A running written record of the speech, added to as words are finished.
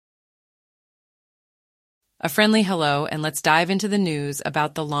A friendly hello, and let's dive into the news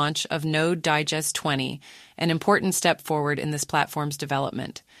about the launch of Node Digest 20, an important step forward in this platform's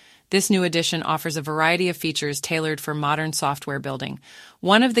development. This new edition offers a variety of features tailored for modern software building.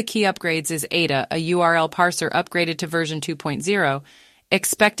 One of the key upgrades is Ada, a URL parser upgraded to version 2.0,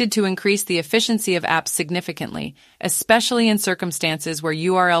 expected to increase the efficiency of apps significantly, especially in circumstances where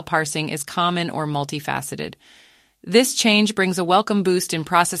URL parsing is common or multifaceted. This change brings a welcome boost in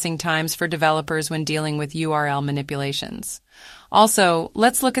processing times for developers when dealing with URL manipulations. Also,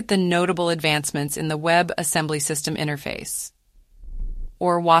 let's look at the notable advancements in the Web Assembly System Interface,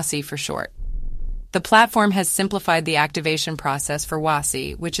 or WASI for short. The platform has simplified the activation process for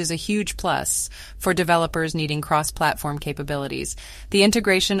WASI, which is a huge plus for developers needing cross-platform capabilities. The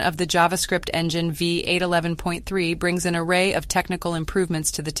integration of the JavaScript engine v8.11.3 brings an array of technical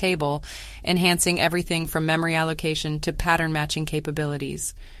improvements to the table, enhancing everything from memory allocation to pattern matching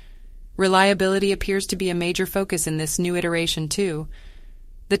capabilities. Reliability appears to be a major focus in this new iteration too.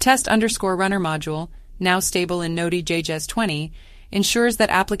 The test_runner module, now stable in Node Digest 20, ensures that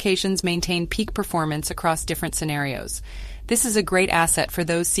applications maintain peak performance across different scenarios. This is a great asset for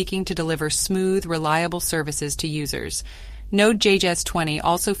those seeking to deliver smooth, reliable services to users. Node Digest 20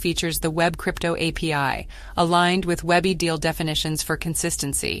 also features the Web Crypto API, aligned with WebIDEAL definitions for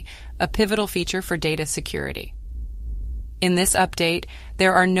consistency, a pivotal feature for data security. In this update,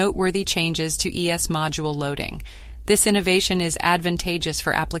 there are noteworthy changes to ES module loading. This innovation is advantageous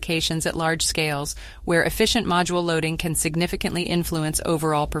for applications at large scales, where efficient module loading can significantly influence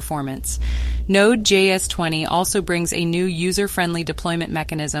overall performance. Node.js 20 also brings a new user-friendly deployment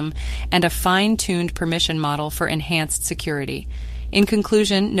mechanism and a fine-tuned permission model for enhanced security. In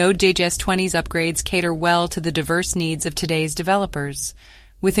conclusion, Node.js 20's upgrades cater well to the diverse needs of today's developers.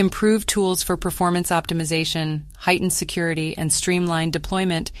 With improved tools for performance optimization, heightened security, and streamlined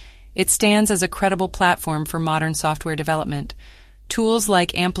deployment, it stands as a credible platform for modern software development. Tools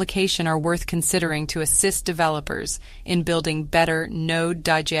like Amplication are worth considering to assist developers in building better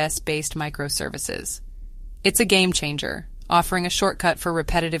Node.js-based microservices. It's a game changer, offering a shortcut for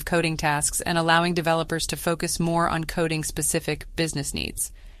repetitive coding tasks and allowing developers to focus more on coding specific business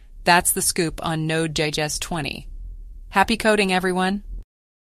needs. That's the scoop on Node.js 20. Happy coding, everyone!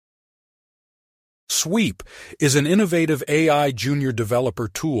 Sweep is an innovative AI junior developer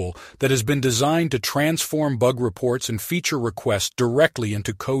tool that has been designed to transform bug reports and feature requests directly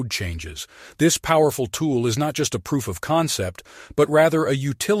into code changes. This powerful tool is not just a proof of concept, but rather a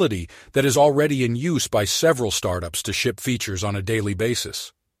utility that is already in use by several startups to ship features on a daily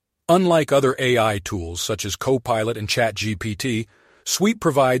basis. Unlike other AI tools such as Copilot and ChatGPT, Sweep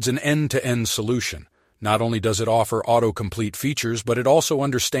provides an end-to-end solution. Not only does it offer autocomplete features, but it also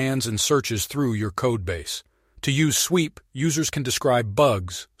understands and searches through your codebase. To use Sweep, users can describe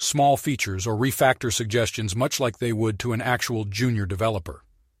bugs, small features, or refactor suggestions much like they would to an actual junior developer.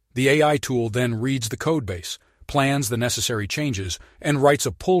 The AI tool then reads the codebase, plans the necessary changes, and writes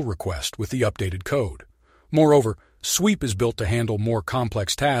a pull request with the updated code. Moreover, Sweep is built to handle more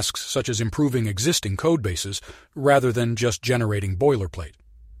complex tasks such as improving existing codebases rather than just generating boilerplate.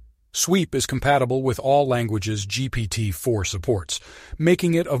 Sweep is compatible with all languages GPT-4 supports,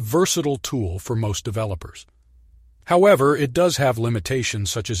 making it a versatile tool for most developers. However, it does have limitations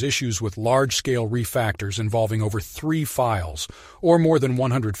such as issues with large-scale refactors involving over 3 files or more than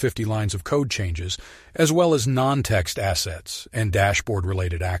 150 lines of code changes, as well as non-text assets and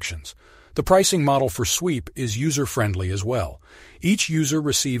dashboard-related actions. The pricing model for Sweep is user-friendly as well. Each user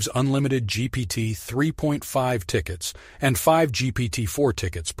receives unlimited GPT 3.5 tickets and 5 GPT-4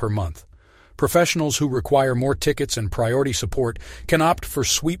 tickets per month. Professionals who require more tickets and priority support can opt for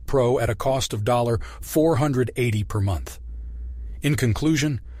Sweep Pro at a cost of $480 per month. In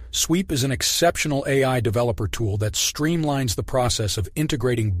conclusion, Sweep is an exceptional AI developer tool that streamlines the process of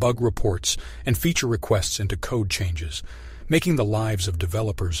integrating bug reports and feature requests into code changes, making the lives of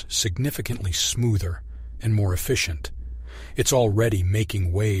developers significantly smoother and more efficient. It's already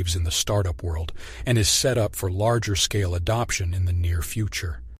making waves in the startup world and is set up for larger-scale adoption in the near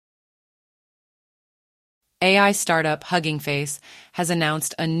future. AI startup Hugging Face has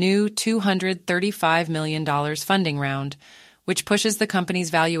announced a new $235 million funding round, which pushes the company's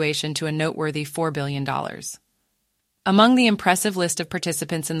valuation to a noteworthy $4 billion. Among the impressive list of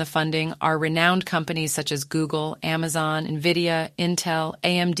participants in the funding are renowned companies such as Google, Amazon, NVIDIA, Intel,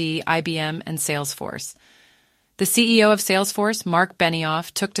 AMD, IBM, and Salesforce. The CEO of Salesforce, Mark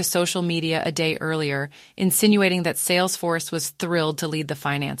Benioff, took to social media a day earlier, insinuating that Salesforce was thrilled to lead the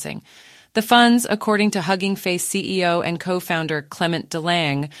financing. The funds, according to Hugging Face CEO and co-founder Clement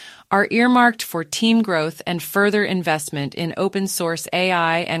DeLange, are earmarked for team growth and further investment in open-source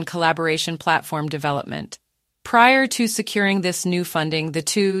AI and collaboration platform development. Prior to securing this new funding, the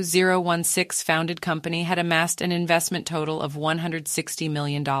 2016 founded company had amassed an investment total of $160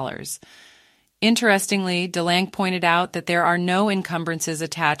 million. Interestingly, DeLange pointed out that there are no encumbrances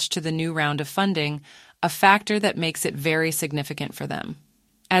attached to the new round of funding, a factor that makes it very significant for them.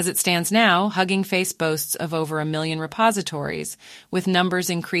 As it stands now, Hugging Face boasts of over 1 million repositories, with numbers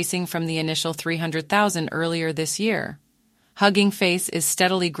increasing from the initial 300,000 earlier this year. Hugging Face is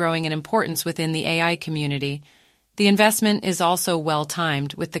steadily growing in importance within the AI community. The investment is also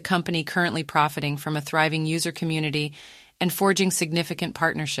well-timed, with the company currently profiting from a thriving user community and forging significant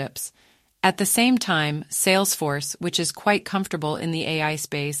partnerships. At the same time, Salesforce, which is quite comfortable in the AI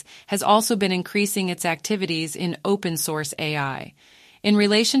space, has also been increasing its activities in open-source AI. In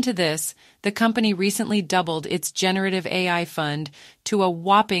relation to this, the company recently doubled its generative AI fund to a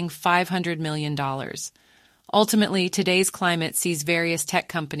whopping $500 million. Ultimately, today's climate sees various tech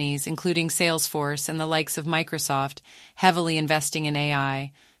companies, including Salesforce and the likes of Microsoft, heavily investing in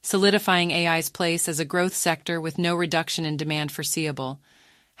AI, solidifying AI's place as a growth sector with no reduction in demand foreseeable.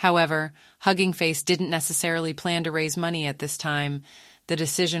 However, Hugging Face didn't necessarily plan to raise money at this time. The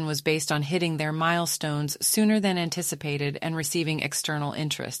decision was based on hitting their milestones sooner than anticipated and receiving external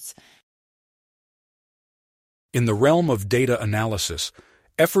interests. In the realm of data analysis,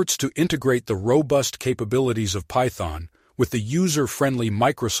 efforts to integrate the robust capabilities of Python with the user-friendly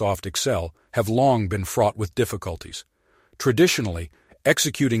Microsoft Excel have long been fraught with difficulties. Traditionally,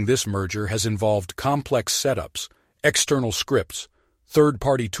 executing this merger has involved complex setups, external scripts,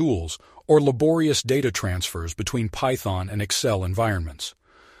 third-party tools, or laborious data transfers between Python and Excel environments.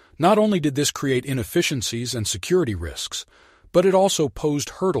 Not only did this create inefficiencies and security risks, but it also posed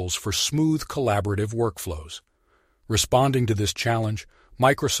hurdles for smooth collaborative workflows. Responding to this challenge,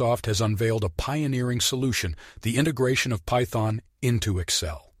 Microsoft has unveiled a pioneering solution, the integration of Python into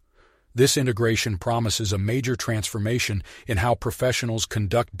Excel. This integration promises a major transformation in how professionals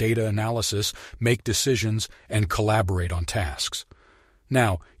conduct data analysis, make decisions, and collaborate on tasks.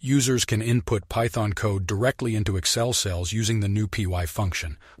 Now, users can input Python code directly into Excel cells using the new py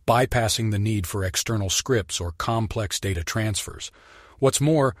function, bypassing the need for external scripts or complex data transfers. What's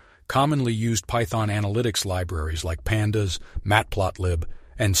more, commonly used Python analytics libraries like Pandas, Matplotlib,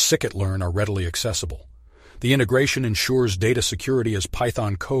 and scikit-learn are readily accessible. The integration ensures data security as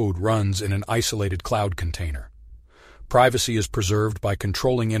Python code runs in an isolated cloud container. Privacy is preserved by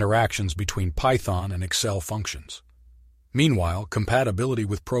controlling interactions between Python and Excel functions. Meanwhile, compatibility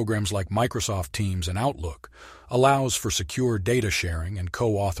with programs like Microsoft Teams and Outlook allows for secure data sharing and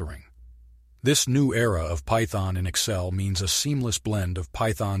co-authoring. This new era of Python in Excel means a seamless blend of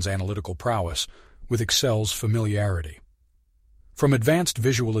Python's analytical prowess with Excel's familiarity. From advanced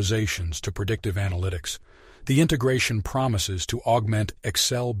visualizations to predictive analytics, the integration promises to augment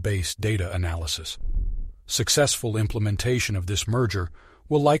Excel-based data analysis. Successful implementation of this merger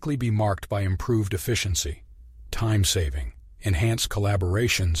will likely be marked by improved efficiency, time-saving, enhanced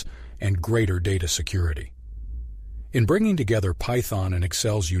collaborations, and greater data security. In bringing together Python and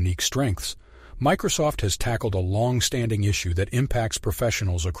Excel's unique strengths, Microsoft has tackled a long-standing issue that impacts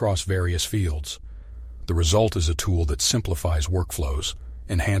professionals across various fields. The result is a tool that simplifies workflows,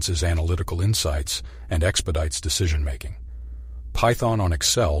 enhances analytical insights, and expedites decision-making. Python on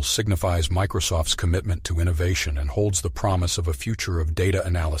Excel signifies Microsoft's commitment to innovation and holds the promise of a future of data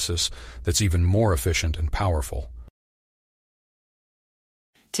analysis that's even more efficient and powerful.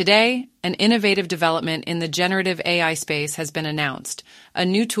 Today, an innovative development in the generative AI space has been announced, a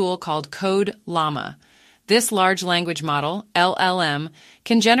new tool called Code Llama. This large language model, LLM,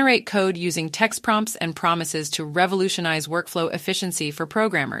 can generate code using text prompts and promises to revolutionize workflow efficiency for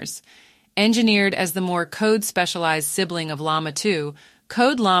programmers. Engineered as the more code-specialized sibling of Llama 2,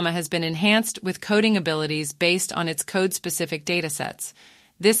 Code Llama has been enhanced with coding abilities based on its code-specific datasets.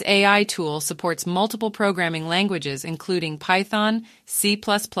 This AI tool supports multiple programming languages including Python, C++,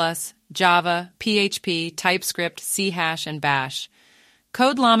 Java, PHP, TypeScript, C#, and Bash.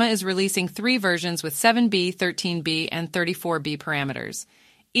 Code Llama is releasing 3 versions with 7b, 13b, and 34b parameters.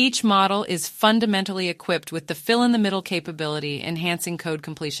 Each model is fundamentally equipped with the fill-in-the-middle capability, enhancing code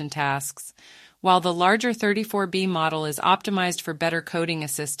completion tasks. While the larger 34b model is optimized for better coding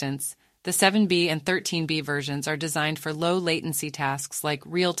assistance, the 7b and 13b versions are designed for low-latency tasks like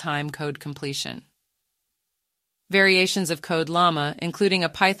real-time code completion. Variations of Code Llama, including a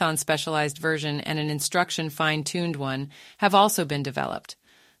Python-specialized version and an instruction fine-tuned one, have also been developed.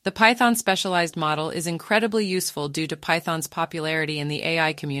 The Python-specialized model is incredibly useful due to Python's popularity in the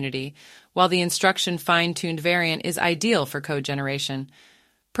AI community, while the instruction fine-tuned variant is ideal for code generation.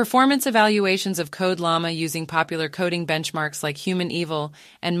 Performance evaluations of CodeLlama using popular coding benchmarks like HumanEval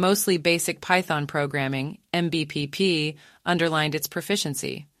and mostly basic Python programming, MBPP, underlined its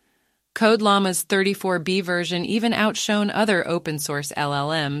proficiency. CodeLlama's 34B version even outshone other open-source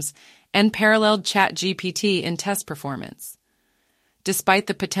LLMs and paralleled ChatGPT in test performance. Despite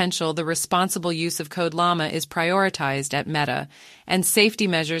the potential, the responsible use of CodeLlama is prioritized at Meta, and safety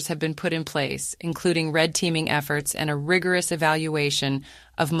measures have been put in place, including red teaming efforts and a rigorous evaluation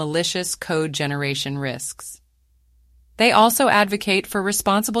of malicious code generation risks. They also advocate for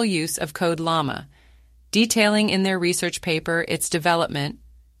responsible use of CodeLlama, detailing in their research paper its development,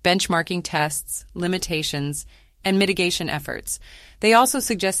 benchmarking tests, limitations, and mitigation efforts. They also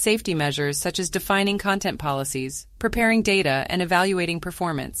suggest safety measures such as defining content policies, preparing data, and evaluating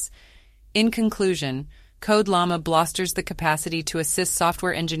performance. In conclusion, CodeLlama bolsters the capacity to assist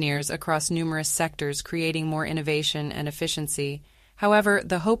software engineers across numerous sectors, creating more innovation and efficiency. However,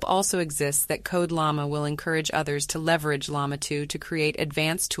 the hope also exists that CodeLlama will encourage others to leverage Llama 2 to create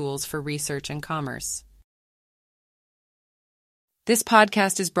advanced tools for research and commerce. This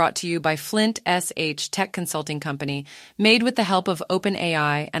podcast is brought to you by Flint SH Tech Consulting Company, made with the help of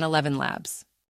OpenAI and 11 Labs.